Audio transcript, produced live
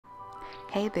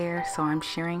Hey there, so I'm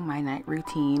sharing my night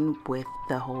routine with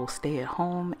the whole stay at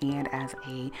home and as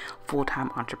a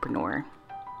full-time entrepreneur.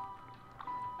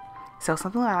 So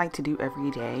something that I like to do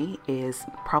every day is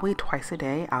probably twice a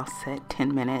day, I'll set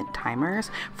 10-minute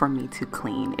timers for me to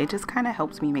clean. It just kind of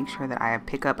helps me make sure that I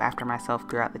pick up after myself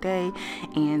throughout the day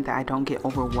and that I don't get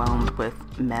overwhelmed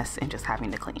with mess and just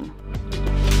having to clean.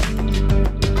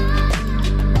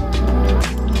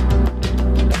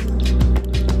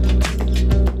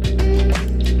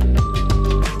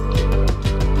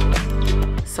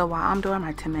 So while I'm doing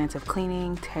my 10 minutes of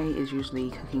cleaning, Tay is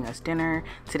usually cooking us dinner.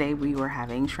 Today we were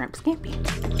having shrimp scampi.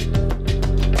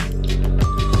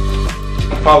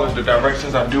 I follow the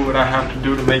directions, I do what I have to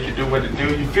do to make it do what it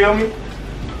do, you feel me?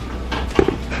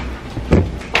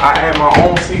 I add my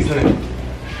own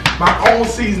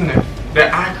seasoning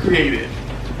that I created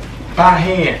by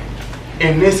hand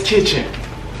in this kitchen.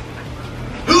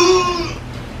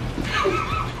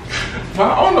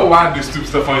 Well, I don't know why I do stupid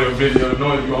stuff on your video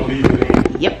knowing you gonna leave it in.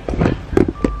 Yep.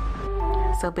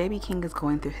 So baby King is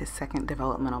going through his second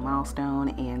developmental milestone,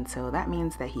 and so that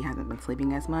means that he hasn't been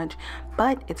sleeping as much,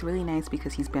 but it's really nice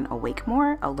because he's been awake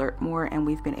more, alert more, and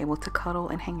we've been able to cuddle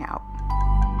and hang out.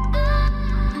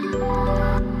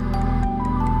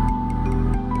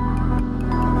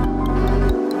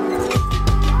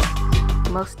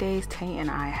 Most days, Tay and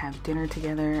I have dinner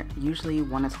together. Usually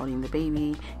one is holding the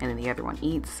baby and then the other one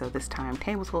eats. So this time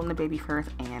Tay was holding the baby first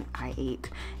and I ate,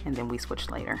 and then we switched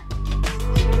later.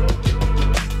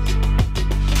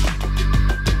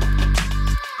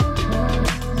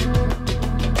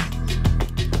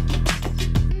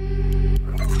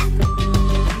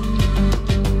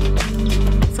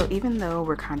 Even though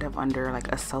we're kind of under like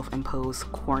a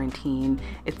self-imposed quarantine,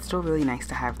 it's still really nice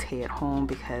to have Tay at home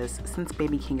because since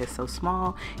baby King is so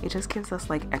small, it just gives us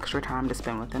like extra time to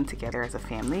spend with them together as a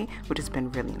family, which has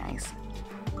been really nice.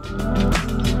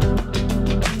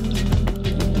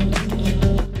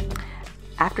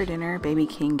 After dinner, baby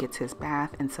King gets his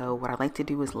bath, and so what I like to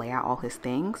do is lay out all his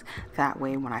things. That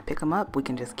way when I pick him up, we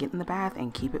can just get in the bath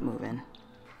and keep it moving.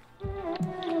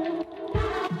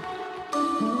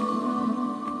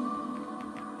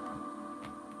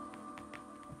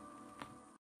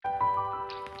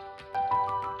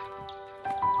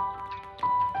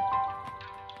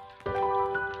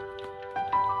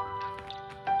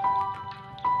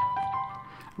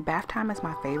 Bath time is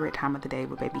my favorite time of the day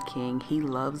with baby King. He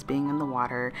loves being in the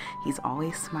water. He's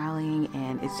always smiling,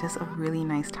 and it's just a really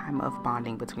nice time of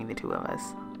bonding between the two of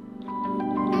us.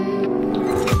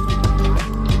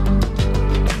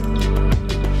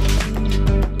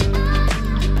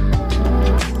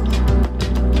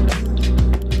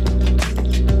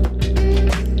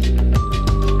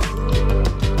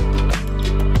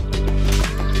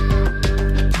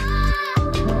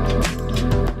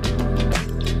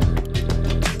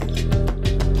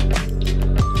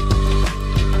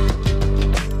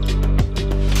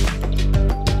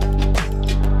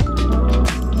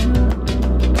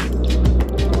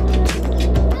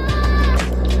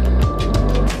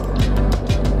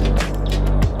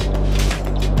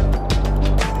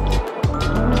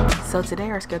 So today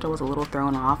our schedule was a little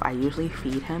thrown off. I usually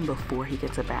feed him before he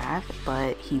gets a bath,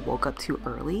 but he woke up too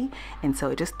early, and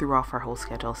so it just threw off our whole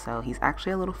schedule. So he's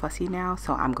actually a little fussy now,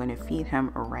 so I'm going to feed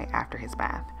him right after his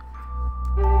bath.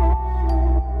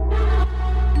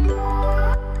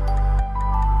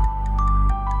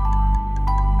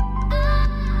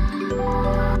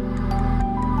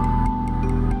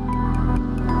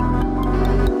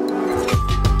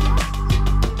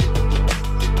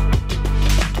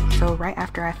 So right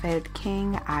after I fed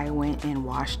King, I went and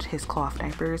washed his cloth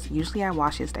diapers. Usually I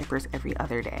wash his diapers every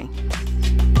other day.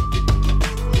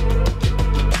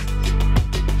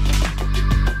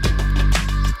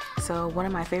 So one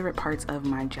of my favorite parts of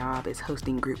my job is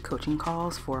hosting group coaching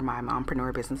calls for my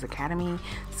Mompreneur Business Academy.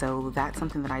 So that's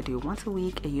something that I do once a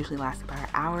week. It usually lasts about an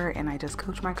hour, and I just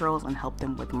coach my girls and help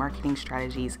them with marketing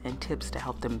strategies and tips to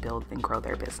help them build and grow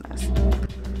their business.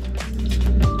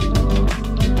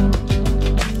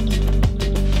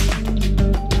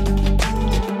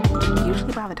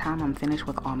 Usually by the time I'm finished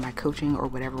with all my coaching or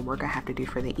whatever work I have to do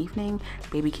for the evening,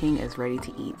 baby King is ready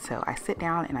to eat. So I sit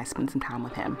down and I spend some time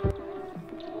with him.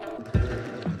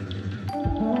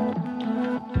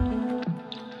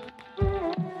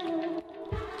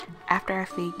 After I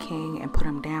feed King and put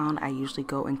him down, I usually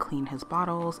go and clean his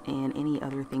bottles and any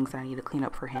other things that I need to clean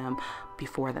up for him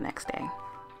before the next day.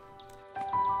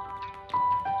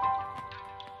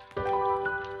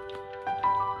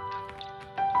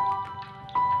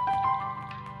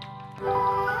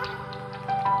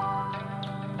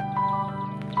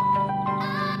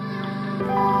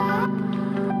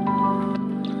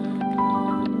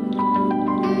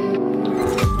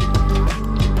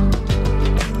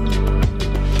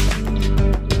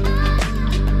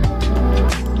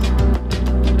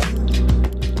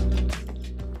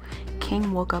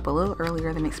 woke up a little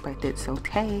earlier than expected, so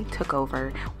Tay took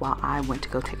over while I went to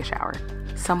go take a shower.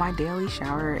 So my daily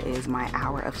shower is my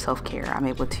hour of self-care. I'm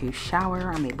able to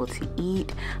shower, I'm able to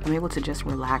eat, I'm able to just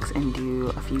relax and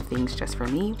do a few things just for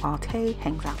me while Tay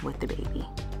hangs out with the baby.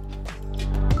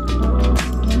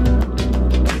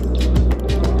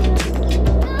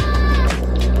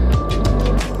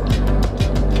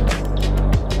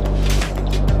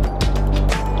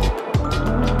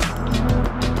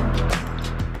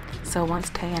 So once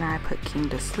Tay and I put King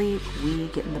to sleep, we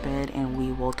get in the bed and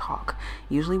we will talk.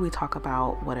 Usually we talk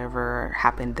about whatever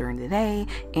happened during the day,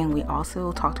 and we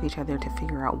also talk to each other to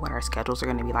figure out what our schedules are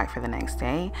going to be like for the next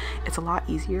day. It's a lot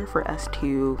easier for us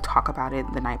to talk about it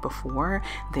the night before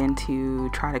than to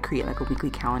try to create like a weekly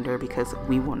calendar, because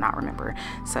we will not remember.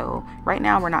 So right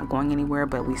now we're not going anywhere,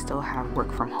 but we still have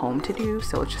work from home to do.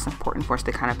 So it's just important for us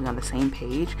to kind of be on the same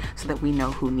page so that we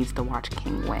know who needs to watch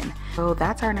King when. So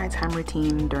that's our nighttime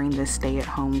routine during this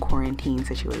stay-at-home quarantine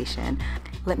situation.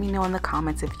 Let me know in the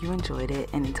comments if you enjoyed it,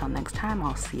 and until next time,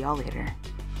 I'll see y'all later.